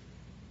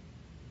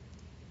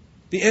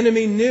 The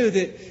enemy knew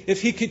that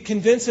if he could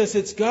convince us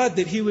it's God,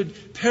 that he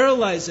would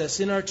paralyze us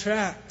in our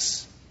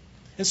tracks.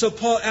 And so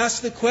Paul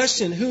asked the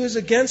question, who is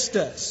against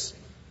us?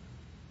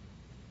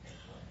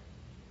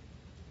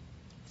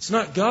 It's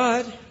not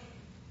God.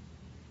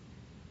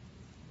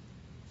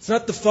 It's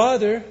not the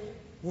Father.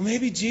 Well,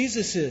 maybe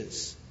Jesus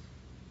is.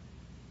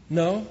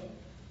 No.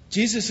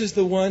 Jesus is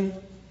the one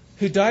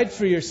who died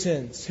for your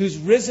sins, who's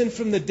risen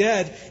from the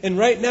dead, and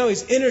right now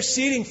He's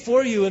interceding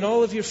for you in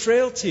all of your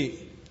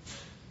frailty.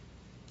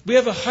 We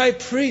have a high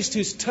priest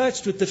who's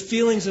touched with the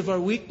feelings of our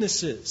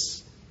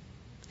weaknesses.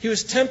 He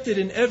was tempted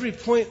in every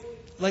point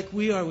like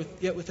we are,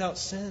 yet without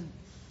sin.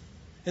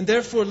 And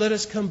therefore, let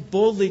us come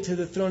boldly to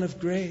the throne of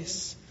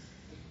grace,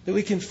 that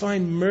we can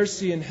find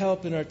mercy and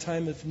help in our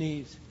time of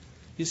need.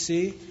 You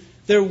see,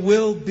 there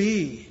will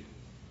be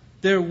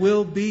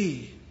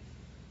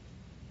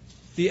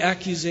the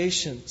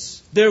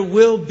accusations. There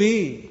will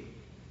be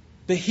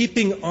the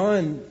heaping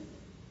on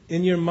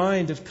in your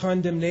mind of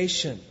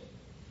condemnation.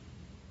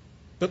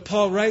 But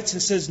Paul writes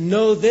and says,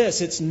 know this,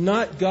 it's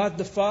not God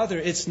the Father,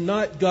 it's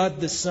not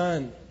God the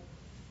Son.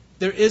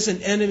 There is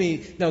an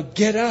enemy. Now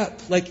get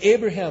up, like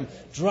Abraham,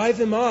 drive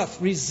him off,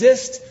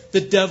 resist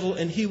the devil,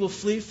 and he will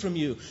flee from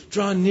you.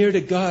 Draw near to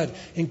God,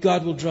 and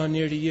God will draw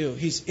near to you.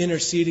 He's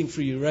interceding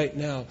for you right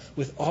now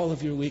with all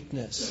of your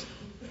weakness.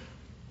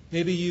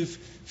 Maybe you've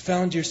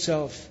found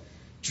yourself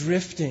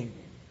drifting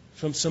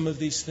from some of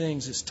these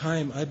things. It's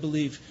time, I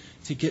believe,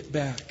 to get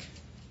back.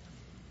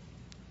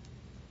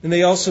 And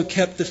they also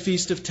kept the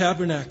Feast of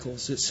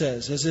Tabernacles, it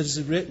says, as it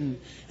is written.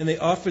 And they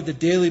offered the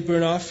daily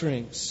burnt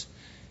offerings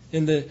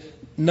in the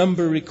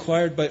number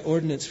required by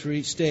ordinance for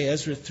each day,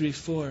 Ezra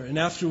 3:4. And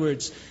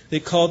afterwards, they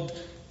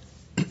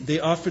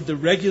offered the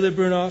regular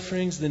burnt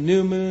offerings, the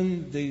new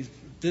moon, they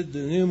did the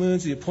new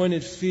moons, the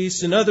appointed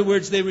feasts. In other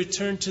words, they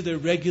returned to their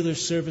regular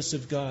service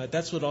of God.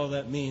 That's what all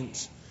that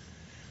means.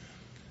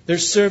 Their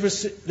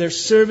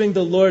serving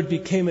the Lord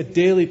became a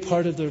daily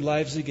part of their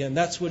lives again.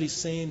 That's what he's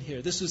saying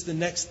here. This was the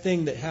next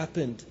thing that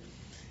happened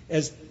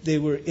as they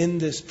were in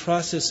this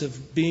process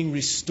of being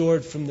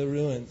restored from the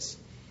ruins.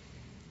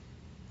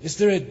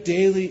 Is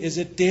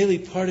it daily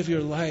part of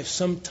your life,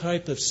 some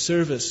type of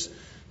service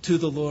to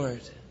the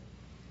Lord?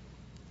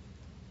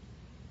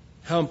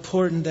 How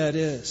important that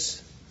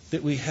is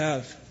that we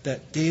have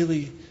that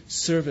daily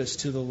service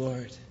to the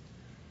Lord.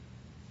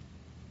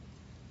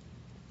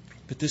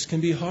 But this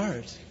can be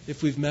hard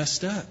if we've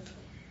messed up.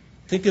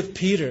 Think of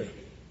Peter.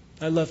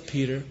 I love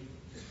Peter.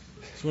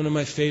 He's one of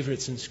my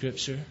favorites in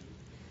Scripture.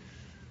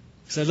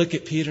 Because I look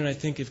at Peter and I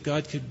think if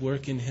God could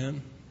work in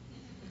him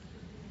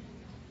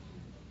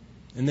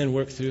and then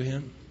work through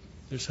him,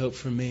 there's hope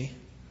for me.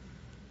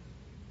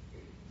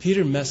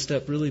 Peter messed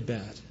up really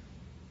bad.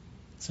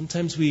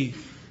 Sometimes we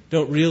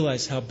don't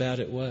realize how bad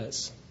it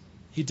was.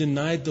 He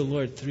denied the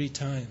Lord 3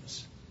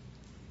 times.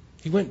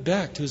 He went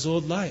back to his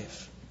old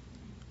life.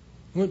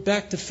 He went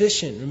back to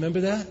fishing.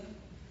 Remember that?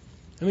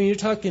 I mean, you're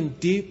talking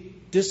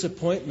deep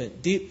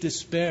disappointment, deep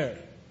despair,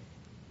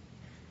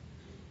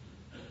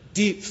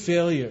 deep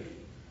failure.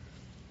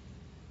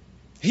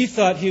 He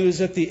thought he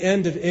was at the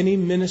end of any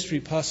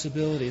ministry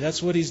possibility.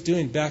 That's what he's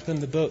doing, back on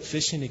the boat,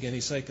 fishing again.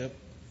 He's like,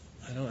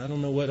 I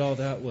don't know what all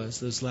that was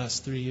those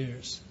last 3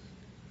 years.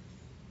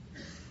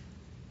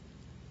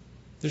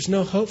 There's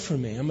no hope for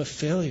me. I'm a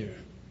failure.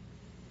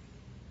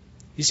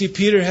 You see,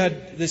 Peter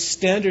had this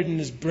standard in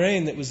his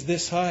brain that was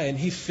this high, and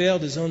he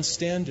failed his own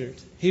standard.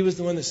 He was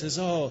the one that says,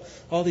 all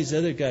these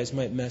other guys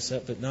might mess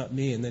up, but not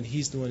me. And then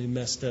he's the one who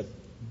messed up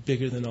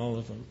bigger than all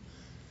of them.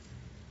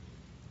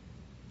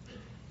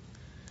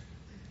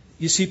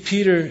 You see,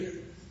 Peter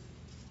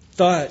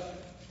thought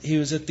he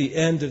was at the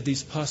end of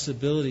these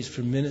possibilities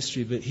for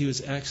ministry, but he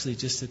was actually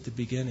just at the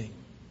beginning.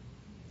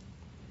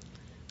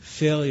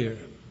 Failure,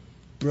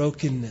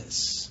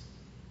 brokenness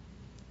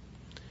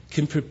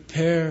can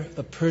prepare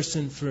a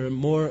person for a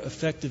more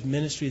effective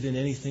ministry than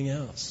anything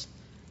else.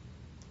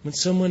 When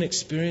someone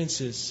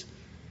experiences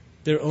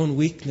their own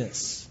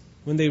weakness,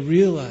 when they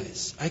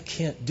realize, I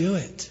can't do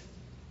it.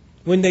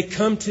 When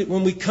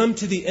we come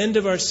to the end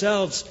of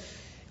ourselves,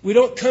 we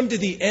don't come to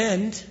the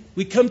end,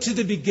 we come to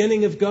the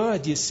beginning of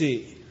God, you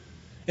see.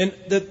 And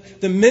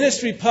the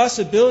ministry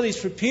possibilities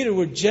for Peter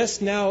were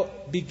just now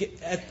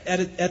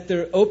at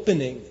their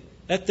opening,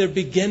 at their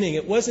beginning.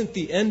 It wasn't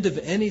the end of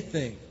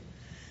anything.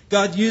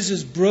 God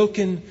uses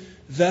broken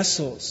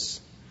vessels.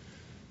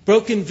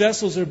 Broken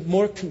vessels are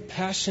more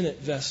compassionate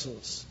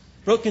vessels.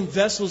 Broken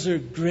vessels are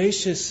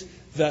gracious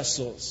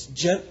vessels.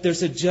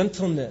 There's a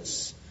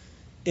gentleness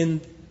in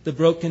the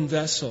broken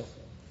vessel.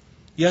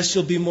 Yes,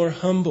 you'll be more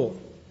humble.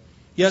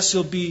 Yes,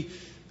 you'll be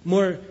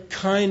more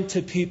kind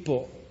to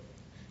people.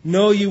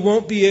 No, you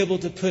won't be able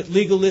to put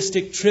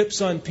legalistic trips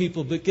on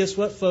people. But guess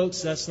what,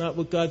 folks? That's not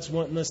what God's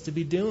wanting us to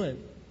be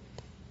doing.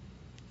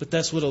 But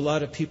that's what a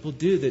lot of people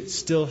do that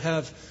still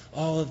have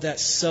all of that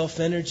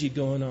self-energy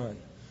going on.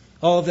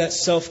 All of that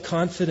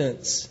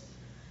self-confidence.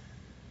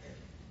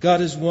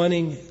 God is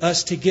wanting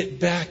us to get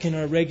back in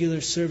our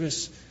regular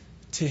service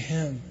to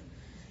Him.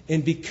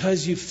 And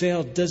because you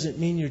failed doesn't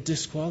mean you're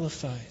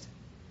disqualified.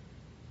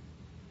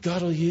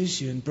 God will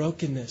use you in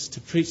brokenness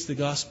to preach the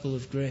gospel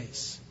of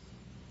grace.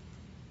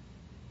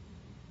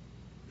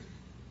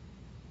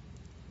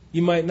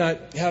 You might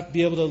not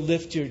be able to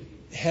lift your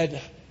head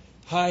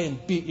high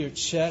and beat your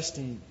chest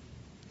and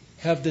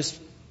have this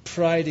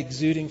pride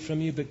exuding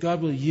from you, but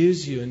God will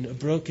use you in a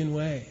broken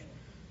way.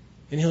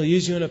 And He'll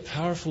use you in a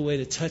powerful way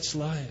to touch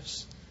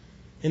lives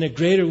in a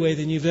greater way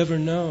than you've ever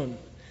known.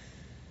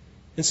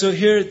 And so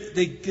here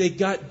they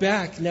got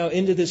back now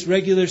into this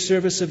regular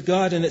service of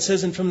God, and it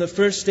says, and from the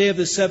first day of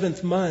the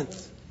 7th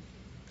month,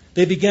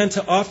 they began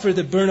to offer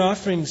the burnt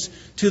offerings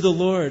to the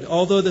Lord,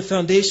 although the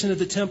foundation of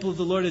the temple of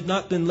the Lord had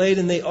not been laid.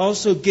 And they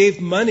also gave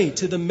money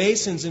to the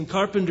masons and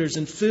carpenters,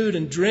 and food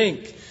and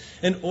drink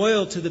and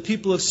oil to the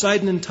people of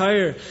Sidon and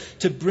Tyre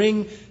to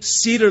bring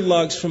cedar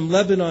logs from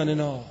Lebanon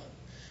and all.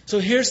 So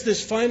here's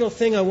this final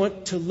thing I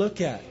want to look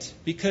at,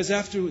 because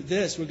after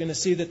this we're going to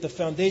see that the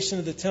foundation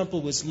of the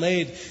temple was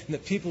laid and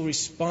that people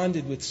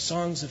responded with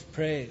songs of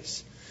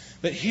praise.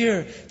 But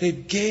here, they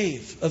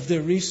gave of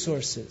their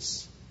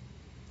resources.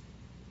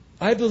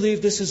 I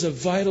believe this is a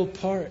vital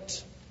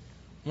part.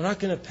 We're not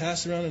going to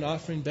pass around an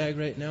offering bag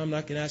right now. I'm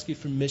not going to ask you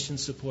for mission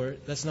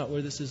support. That's not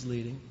where this is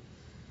leading.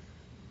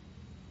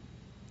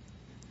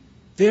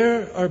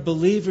 There are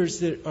believers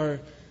that are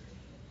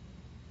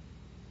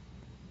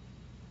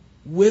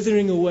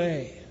withering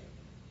away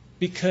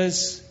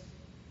because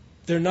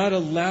they're not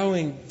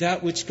allowing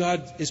that which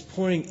God is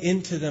pouring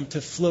into them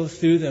to flow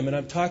through them. And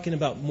I'm talking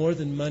about more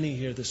than money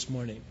here this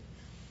morning.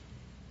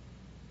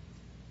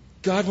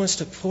 God wants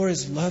to pour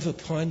His love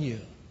upon you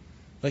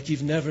like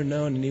you've never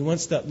known. And He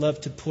wants that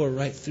love to pour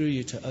right through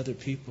you to other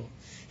people.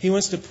 He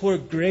wants to pour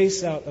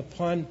grace out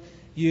upon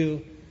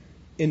you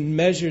in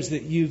measures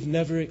that you've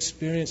never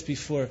experienced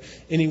before.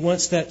 And He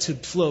wants that to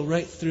flow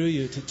right through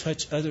you to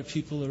touch other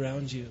people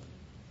around you.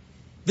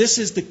 This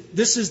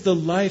is the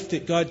life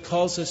that God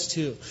calls us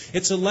to.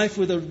 It's a life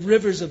where the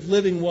rivers of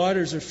living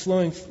waters are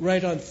flowing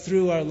right on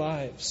through our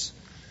lives.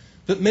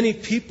 But many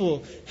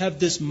people have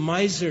this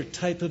miser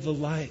type of a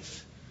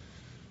life.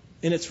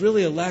 And it's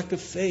really a lack of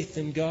faith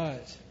in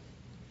God.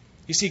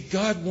 You see,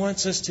 God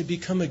wants us to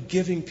become a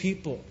giving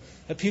people.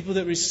 A people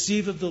that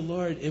receive of the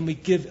Lord and we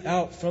give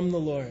out from the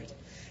Lord.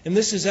 And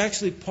this is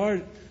actually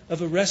part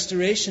of a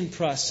restoration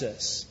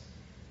process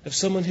of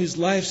someone whose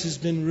life has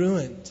been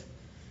ruined.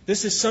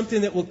 This is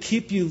something that will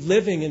keep you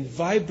living and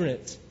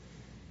vibrant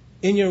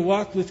in your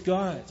walk with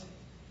God.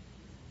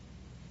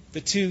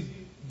 The two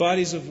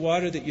bodies of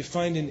water that you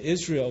find in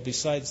Israel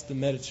besides the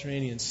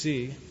Mediterranean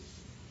Sea,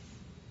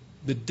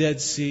 the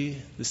Dead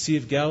Sea, the Sea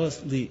of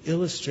Galilee,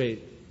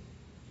 illustrate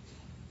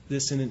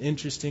this in an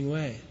interesting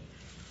way.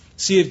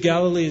 The Sea of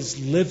Galilee is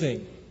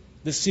living.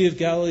 The Sea of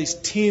Galilee is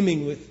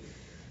teeming with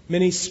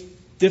many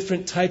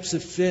different types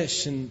of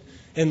fish and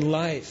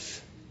life.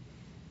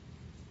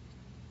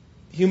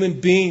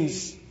 Human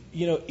beings,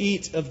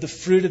 eat of the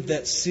fruit of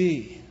that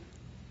sea.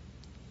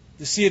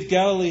 The Sea of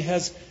Galilee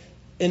has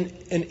an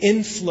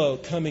inflow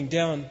coming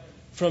down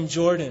from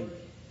Jordan,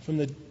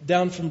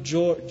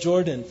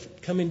 Jordan,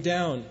 coming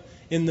down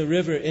in the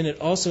river, and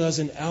it also has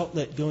an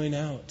outlet going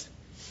out.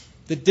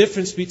 The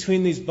difference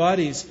between these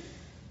bodies,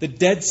 the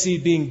Dead Sea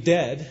being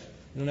dead,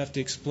 you don't have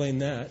to explain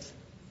that,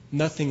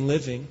 nothing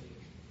living.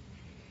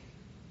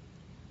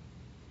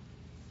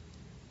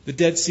 The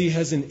Dead Sea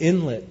has an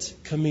inlet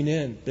coming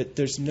in, but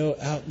there's no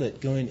outlet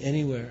going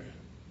anywhere.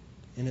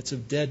 And it's a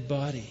dead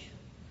body.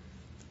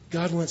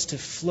 God wants to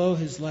flow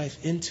His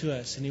life into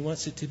us, and He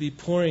wants it to be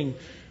pouring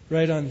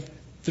right on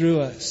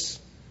through us.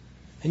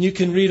 And you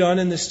can read on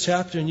in this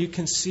chapter, and you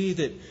can see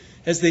that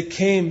as they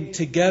came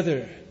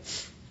together,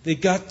 they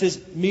got this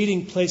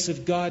meeting place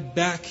of God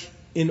back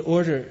in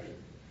order.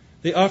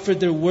 They offered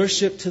their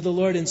worship to the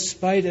Lord in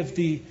spite of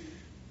the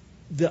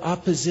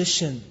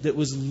opposition that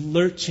was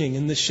lurching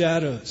in the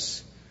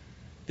shadows.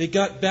 They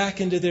got back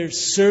into their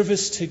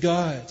service to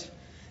God,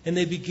 and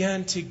they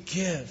began to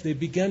give. They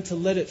began to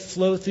let it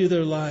flow through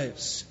their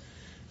lives.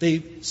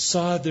 They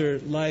saw their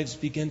lives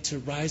begin to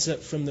rise up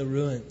from the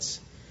ruins.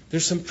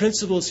 There's some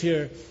principles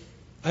here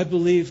I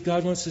believe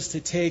God wants us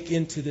to take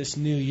into this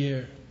new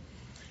year.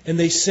 And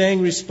they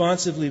sang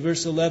responsively,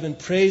 verse 11,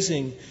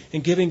 praising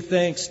and giving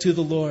thanks to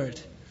the Lord,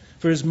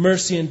 for His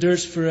mercy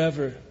endures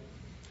forever.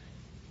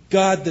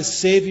 God, the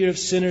Savior of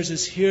sinners,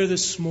 is here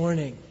this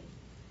morning.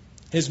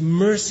 His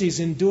mercies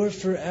endure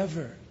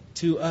forever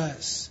to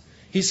us.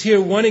 He's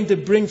here wanting to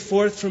bring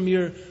forth from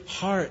your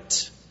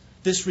heart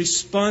this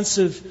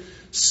responsive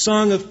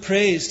song of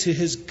praise to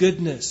His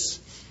goodness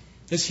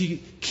as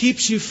He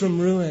keeps you from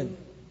ruin,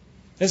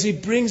 as He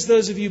brings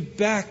those of you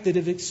back that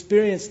have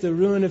experienced the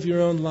ruin of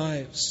your own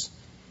lives.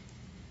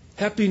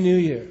 Happy New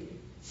Year.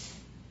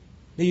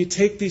 May you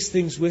take these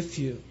things with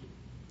you.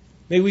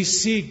 May we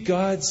see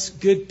God's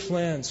good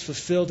plans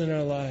fulfilled in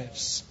our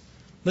lives.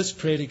 Let's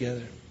pray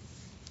together.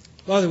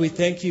 Father, we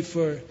thank You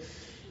for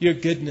Your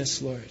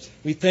goodness, Lord.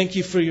 We thank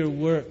You for Your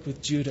work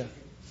with Judah.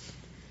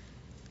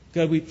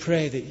 God, we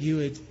pray that You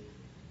would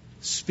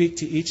speak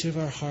to each of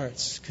our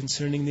hearts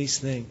concerning these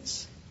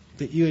things.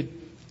 That You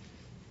would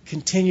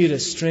continue to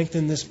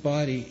strengthen this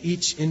body,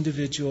 each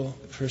individual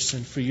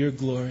person, for Your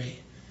glory.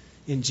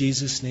 In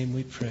Jesus' name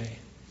we pray.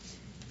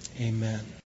 Amen.